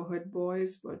tender cowherd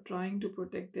boys were trying to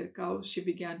protect their cows, she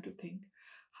began to think,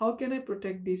 "How can I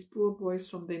protect these poor boys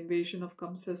from the invasion of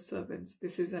Kamsa's servants?"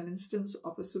 This is an instance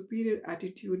of a superior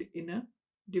attitude in a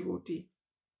devotee.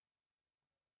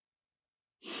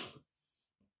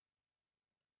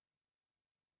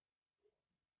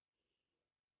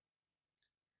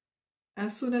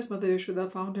 As soon as Mother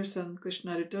Yashoda found her son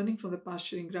Krishna returning from the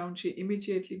pasturing ground, she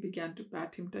immediately began to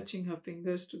pat him, touching her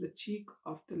fingers to the cheeks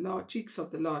of the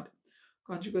Lord.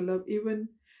 Conjugal love, even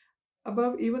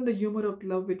above even the humor of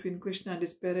love between Krishna and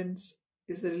his parents,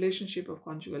 is the relationship of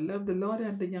conjugal love. The Lord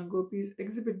and the young gopis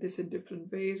exhibit this in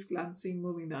different ways, glancing,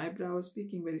 moving the eyebrows,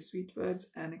 speaking very sweet words,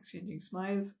 and exchanging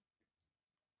smiles.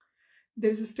 There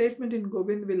is a statement in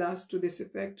Govind Vilas to this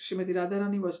effect. Srimati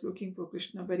Radharani was looking for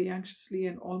Krishna very anxiously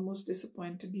and almost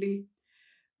disappointedly.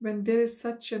 When there is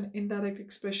such an indirect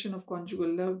expression of conjugal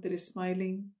love, there is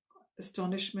smiling,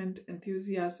 astonishment,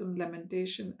 enthusiasm,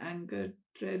 lamentation, anger,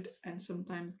 dread, and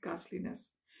sometimes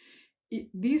ghastliness.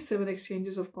 These 7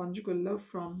 exchanges of conjugal love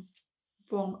form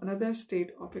another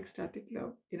state of ecstatic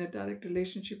love. In a direct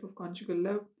relationship of conjugal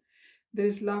love, there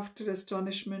is laughter,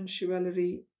 astonishment,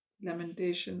 chivalry,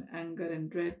 lamentation, anger,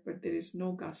 and dread, but there is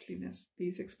no ghastliness.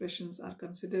 These expressions are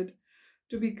considered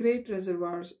to be great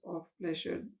reservoirs of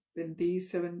pleasure. When these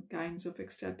 7 kinds of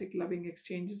ecstatic loving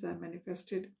exchanges are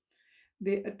manifested,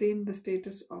 they attain the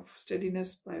status of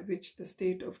steadiness by which the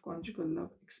state of conjugal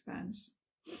love expands.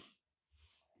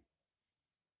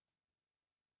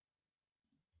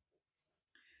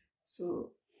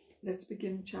 So let's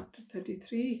begin chapter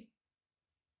 33.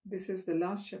 This is the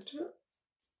last chapter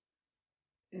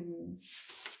in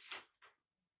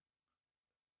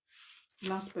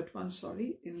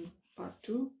part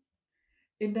 2.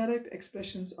 Indirect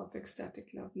expressions of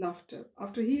ecstatic love. Laughter.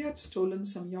 After he had stolen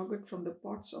some yogurt from the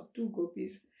pots of 2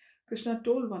 gopis, Krishna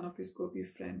told one of his gopi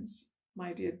friends,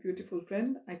 "My dear beautiful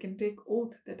friend, I can take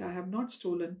oath that I have not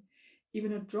stolen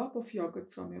even a drop of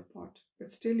yogurt from your pot,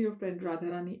 but still your friend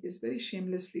Radharani is very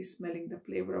shamelessly smelling the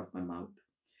flavor of my mouth.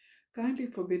 Kindly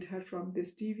forbid her from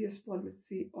this devious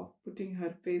policy of putting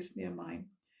her face near mine."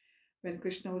 When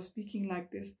Krishna was speaking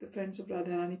like this, the friends of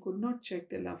Radharani could not check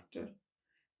their laughter.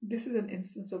 This is an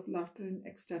instance of laughter in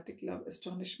ecstatic love,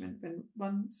 astonishment. When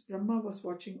once Brahma was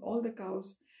watching all the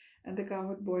cows and the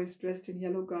cowherd boys dressed in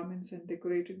yellow garments and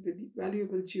decorated with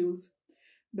valuable jewels,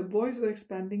 the boys were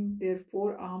expanding their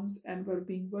 4 arms and were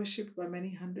being worshipped by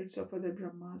many hundreds of other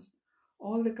Brahmas.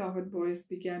 All the cowherd boys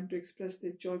began to express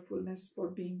their joyfulness for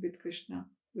being with Krishna,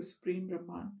 the Supreme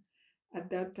Brahman. At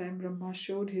that time, Brahma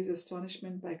showed his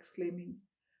astonishment by exclaiming,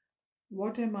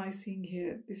 "What am I seeing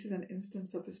here? This is an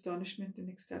instance of astonishment and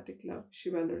ecstatic love,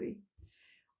 chivalry."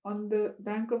 On the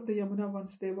bank of the Yamuna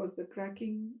once there was the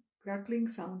crackling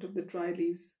sound of the dry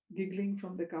leaves, giggling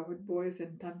from the cowherd boys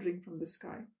and thundering from the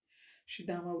sky.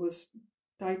 Sridama was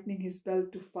tightening his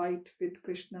belt to fight with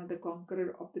Krishna, the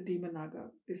conqueror of the demon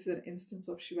Naga. This is an instance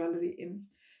of chivalry in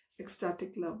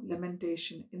ecstatic love,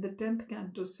 lamentation. In the 10th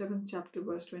canto, 7th chapter,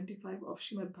 verse 25 of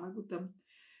Srimad Bhagavatam,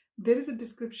 there is a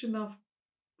description of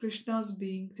Krishna's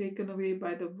being taken away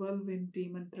by the whirlwind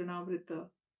demon Trinavrita.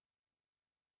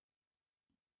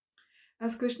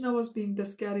 As Krishna was being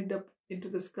thus carried up into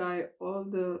the sky, all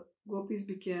the gopis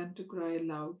began to cry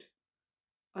aloud.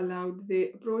 Aloud,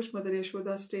 they approached Mother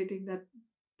Yashoda, stating that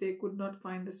they could not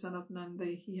find the son of Nanda.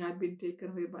 He had been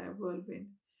taken away by a whirlwind.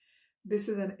 This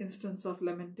is an instance of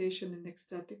lamentation in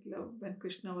ecstatic love. When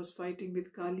Krishna was fighting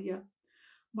with Kaliya,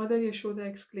 Mother Yashoda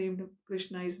exclaimed,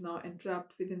 Krishna is now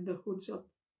entrapped within the hoods of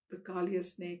the Kaliya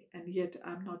snake, and yet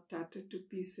I am not tattered to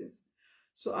pieces.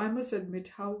 So I must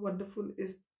admit how wonderful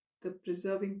is the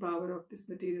preserving power of this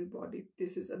material body.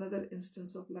 This is another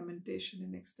instance of lamentation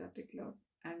in ecstatic love,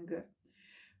 anger.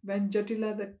 When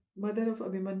Jatila, the mother of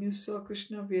Abhimanyu, saw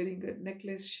Krishna wearing a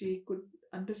necklace, she could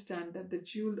understand that the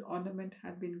jeweled ornament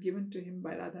had been given to him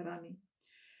by Radharani.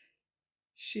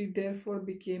 She therefore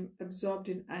became absorbed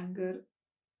in anger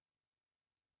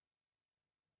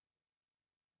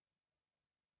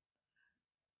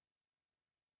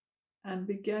and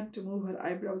began to move her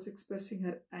eyebrows, expressing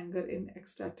her anger in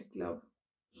ecstatic love.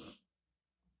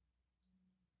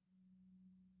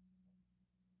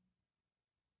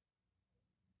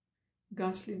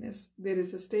 Ghastliness. There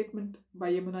is a statement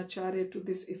by Yamunacharya to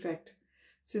this effect.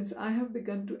 Since I have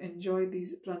begun to enjoy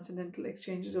these transcendental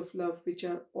exchanges of love, which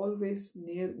are always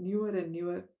newer and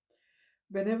newer,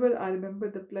 whenever I remember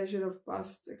the pleasure of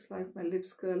past sex life, my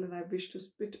lips curl and I wish to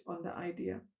spit on the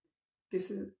idea. This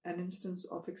is an instance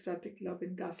of ecstatic love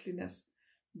in ghastliness.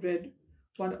 Dread.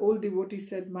 One old devotee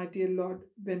said, My dear Lord,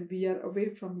 when we are away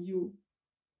from you,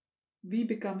 we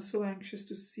become so anxious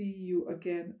to see you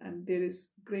again, and there is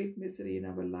great misery in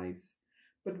our lives.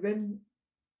 But when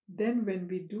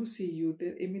we do see you,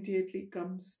 there immediately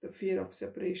comes the fear of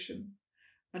separation.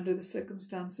 Under the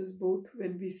circumstances, both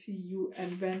when we see you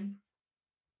and when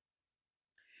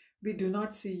we do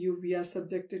not see you, we are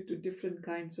subjected to different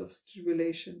kinds of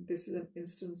tribulation. This is an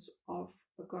instance of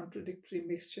a contradictory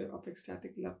mixture of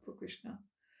ecstatic love for Krishna.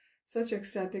 Such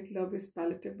ecstatic love is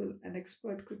palatable, and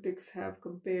expert critics have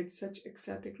compared such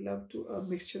ecstatic love to a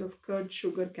mixture of curd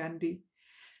sugar candy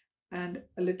and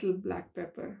a little black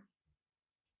pepper.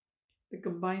 The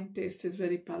combined taste is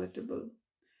very palatable.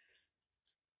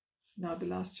 Now, the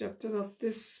last chapter of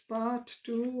this part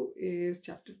 2 is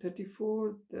chapter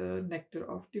 34, the Nectar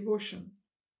of Devotion.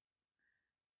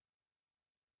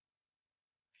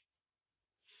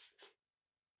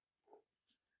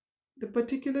 The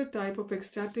particular type of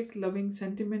ecstatic loving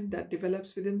sentiment that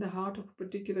develops within the heart of a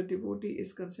particular devotee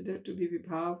is considered to be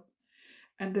vibhav,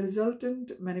 and the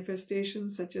resultant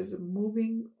manifestations such as a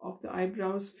moving of the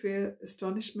eyebrows, fear,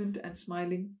 astonishment and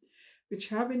smiling, which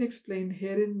have been explained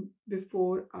herein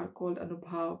before, are called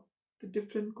anubhav. The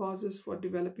different causes for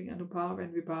developing anubhav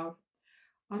and vibhav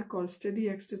are called steady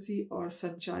ecstasy or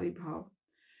sanchari bhav.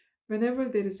 Whenever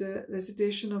there is a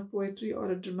recitation of poetry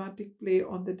or a dramatic play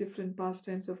on the different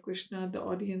pastimes of Krishna, the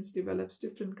audience develops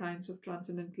different kinds of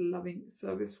transcendental loving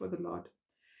service for the Lord.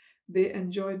 They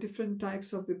enjoy different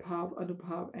types of vibhav,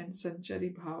 anubhav, and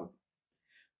sanchari bhav.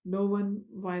 No one,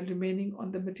 while remaining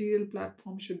on the material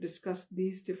platform, should discuss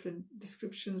these different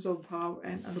descriptions of bhav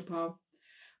and anubhav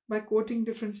by quoting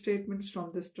different statements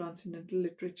from this transcendental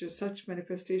literature. Such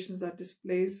manifestations are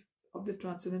displays of the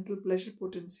transcendental pleasure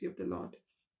potency of the Lord.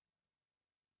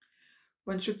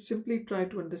 One should simply try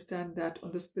to understand that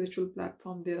on the spiritual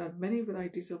platform there are many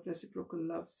varieties of reciprocal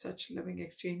love. Such loving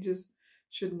exchanges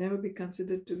should never be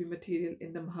considered to be material.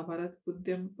 In the Mahabharata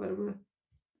Udyam Parva,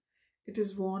 it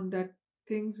is warned that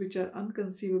things which are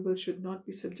unconceivable should not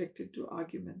be subjected to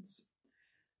arguments.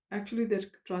 Actually, the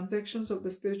transactions of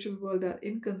the spiritual world are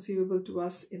inconceivable to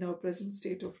us in our present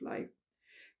state of life.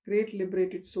 Great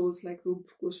liberated souls like Rūpa,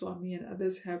 Gosvāmī and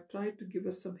others have tried to give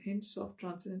us some hints of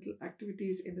transcendental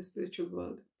activities in the spiritual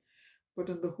world. But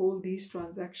on the whole, these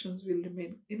transactions will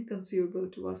remain inconceivable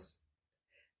to us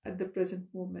at the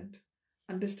present moment.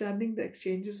 Understanding the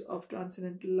exchanges of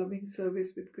transcendental loving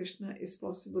service with Krishna is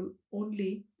possible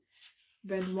only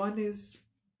when one is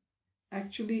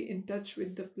actually in touch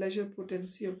with the pleasure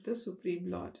potency of the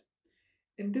Supreme Lord.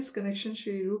 In this connection,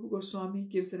 Sri Rūpa Gosvāmī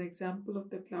gives an example of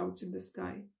the clouds in the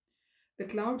sky. The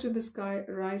clouds in the sky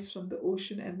arise from the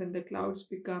ocean, and when the clouds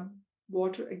become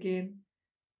water again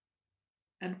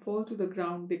and fall to the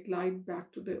ground, they glide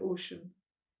back to the ocean.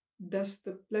 Thus,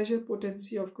 the pleasure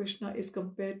potency of Krishna is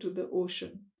compared to the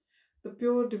ocean. The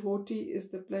pure devotee is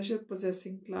the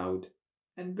pleasure-possessing cloud,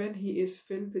 and when he is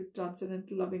filled with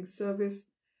transcendental loving service,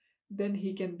 then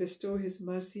he can bestow his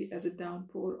mercy as a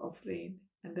downpour of rain,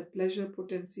 and the pleasure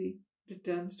potency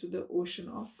returns to the ocean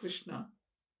of Krishna.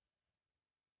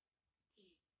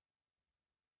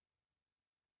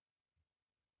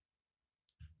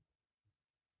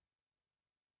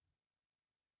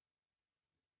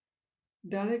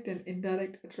 direct and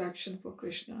indirect attraction for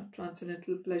Krishna.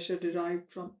 Transcendental pleasure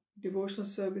derived from devotional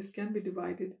service can be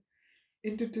divided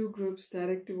into two groups: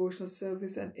 direct devotional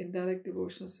service and indirect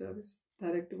devotional service.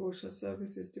 Direct devotional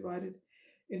service is divided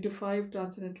into 5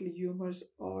 transcendental humors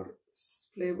or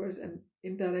flavors, and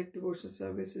indirect devotional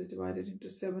service is divided into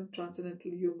 7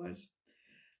 transcendental humors.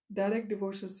 Direct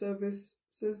devotional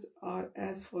services are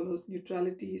as follows: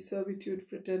 neutrality, servitude,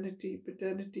 fraternity,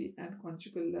 paternity, and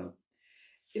conjugal love.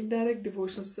 Indirect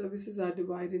devotional services are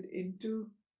divided into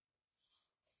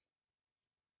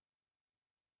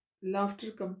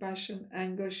laughter, compassion,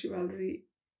 anger, chivalry,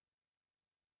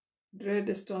 dread,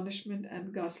 astonishment,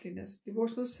 and ghastliness.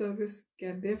 Devotional service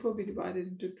can therefore be divided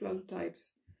into 12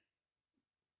 types,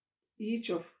 each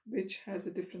of which has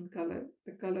a different color.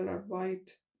 The colors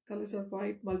are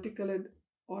white, multicolored,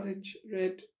 orange,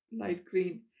 red, light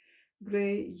green,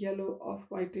 gray, yellow,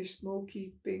 off-whitish,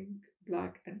 smoky, pink,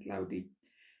 black, and cloudy.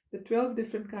 The 12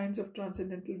 different kinds of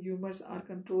transcendental humors are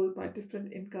controlled by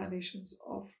different incarnations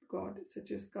of God,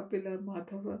 such as Kapila,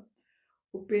 Madhava,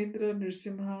 Upendra,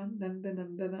 Nrsimha, Nanda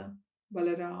Nandana,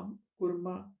 Balaram,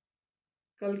 Kurma,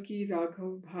 Kalki,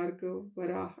 Raghav, Bhargav,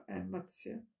 Varah, and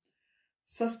Matsya.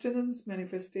 Sustenance,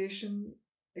 manifestation,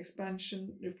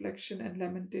 expansion, reflection, and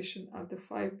lamentation are the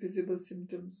 5 visible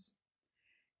symptoms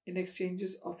in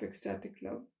exchanges of ecstatic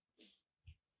love.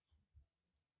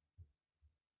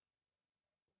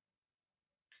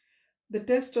 The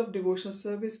test of devotional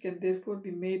service can therefore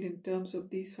be made in terms of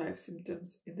these 5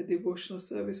 symptoms. In the devotional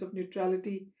service of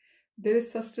neutrality, there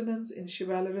is sustenance. In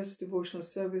chivalrous devotional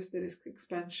service, there is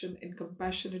expansion. In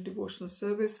compassionate devotional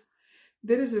service,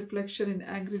 there is reflection. In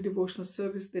angry devotional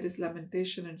service, there is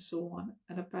lamentation, and so on.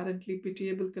 An apparently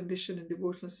pitiable condition in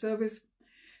devotional service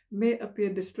may appear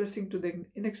distressing to the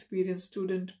inexperienced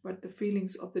student, but the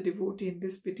feelings of the devotee in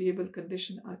this pitiable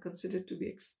condition are considered to be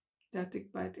ecstatic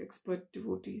by expert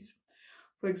devotees.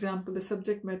 For example, the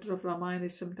subject matter of Ramayana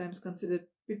is sometimes considered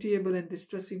pitiable and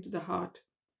distressing to the heart,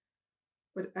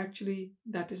 but actually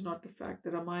that is not the fact.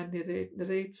 The Ramayana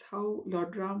narrates how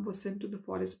Lord Ram was sent to the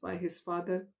forest by his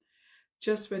father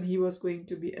just when he was going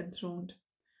to be enthroned.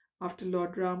 After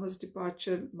Lord Rama's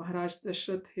departure, Maharaj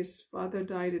Dashrath, his father,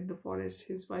 died in the forest.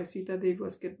 His wife Sita Devi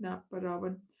was kidnapped by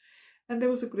Ravan, and there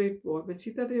was a great war. When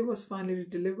Sita Devi was finally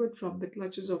delivered from the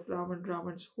clutches of Ravan,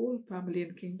 Ravan's whole family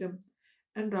and kingdom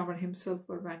and Ravan himself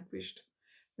were vanquished.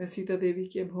 When Sita Devi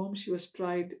came home, she was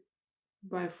tried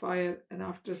by fire, and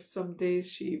after some days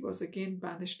she was again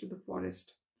banished to the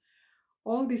forest.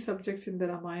 All these subjects in the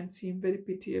Ramayana seem very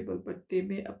pitiable, but they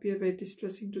may appear very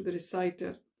distressing to the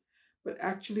reciter, but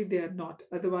actually they are not.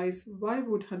 Otherwise, why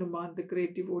would Hanuman, the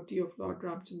great devotee of Lord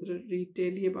Ramchandra, read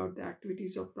daily about the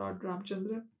activities of Lord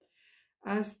Ramchandra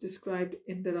as described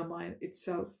in the Ramayana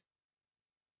itself?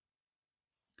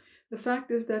 The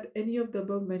fact is that any of the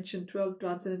above mentioned 12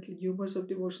 transcendental humors of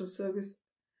devotional service,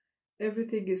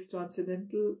 everything is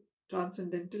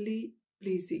transcendentally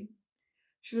pleasing.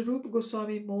 Srila Rūpa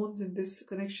Gosvāmī mourns in this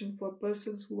connection for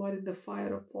persons who are in the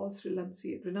fire of false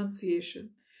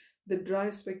renunciation, the dry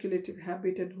speculative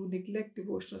habit, and who neglect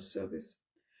devotional service.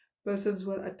 Persons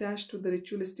who are attached to the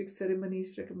ritualistic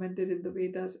ceremonies recommended in the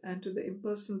Vedas and to the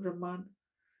impersonal Brahman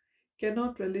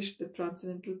cannot relish the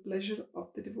transcendental pleasure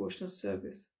of the devotional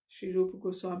service. Sri Rūpa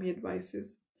Gosvāmī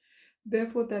advises,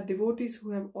 therefore, that devotees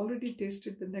who have already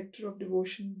tasted the nectar of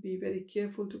devotion be very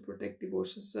careful to protect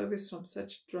devotional service from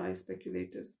such dry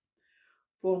speculators,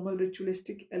 formal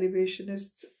ritualistic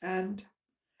elevationists, and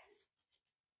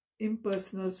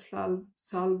impersonal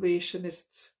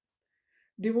salvationists.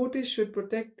 Devotees should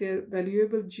protect their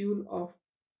valuable jewel of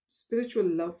spiritual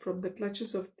love from the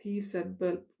clutches of thieves and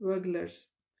burglars.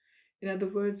 In other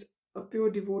words, a pure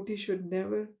devotee should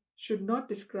not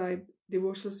describe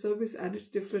devotional service and its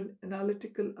different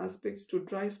analytical aspects to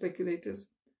dry speculators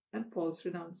and false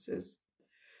renouncers.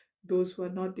 Those who are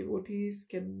not devotees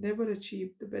can never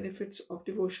achieve the benefits of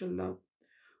devotional love.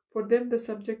 For them, the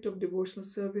subject of devotional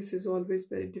service is always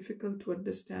very difficult to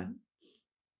understand.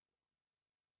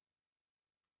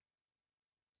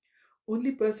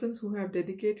 Only persons who have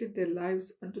dedicated their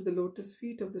lives unto the lotus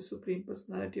feet of the Supreme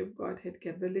Personality of Godhead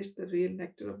can relish the real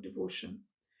nectar of devotion.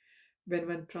 When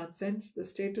one transcends the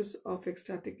status of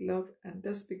ecstatic love and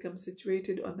thus becomes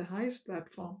situated on the highest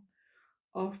platform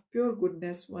of pure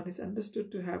goodness, one is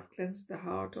understood to have cleansed the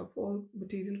heart of all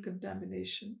material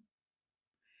contamination.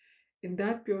 In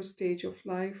that pure stage of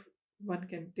life, one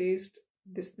can taste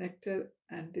this nectar,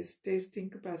 and this tasting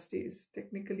capacity is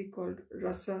technically called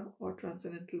rasa or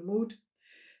transcendental mood.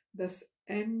 Thus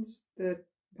ends the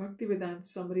Bhaktivedanta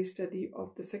summary study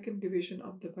of the second division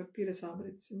of the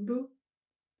Bhakti-rasāmṛta-sindhu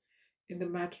in the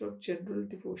matter of general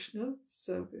devotional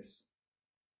service.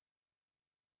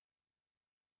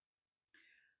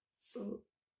 So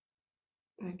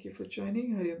thank you for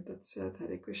joining. Hari Om Tat Sat.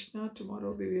 Hare Krishna.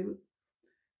 Tomorrow we will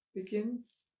begin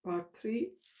part 3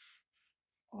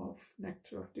 of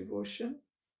Nectar of Devotion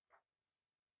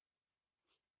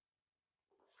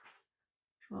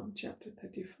from chapter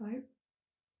 35,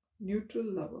 Neutral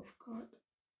Love of God.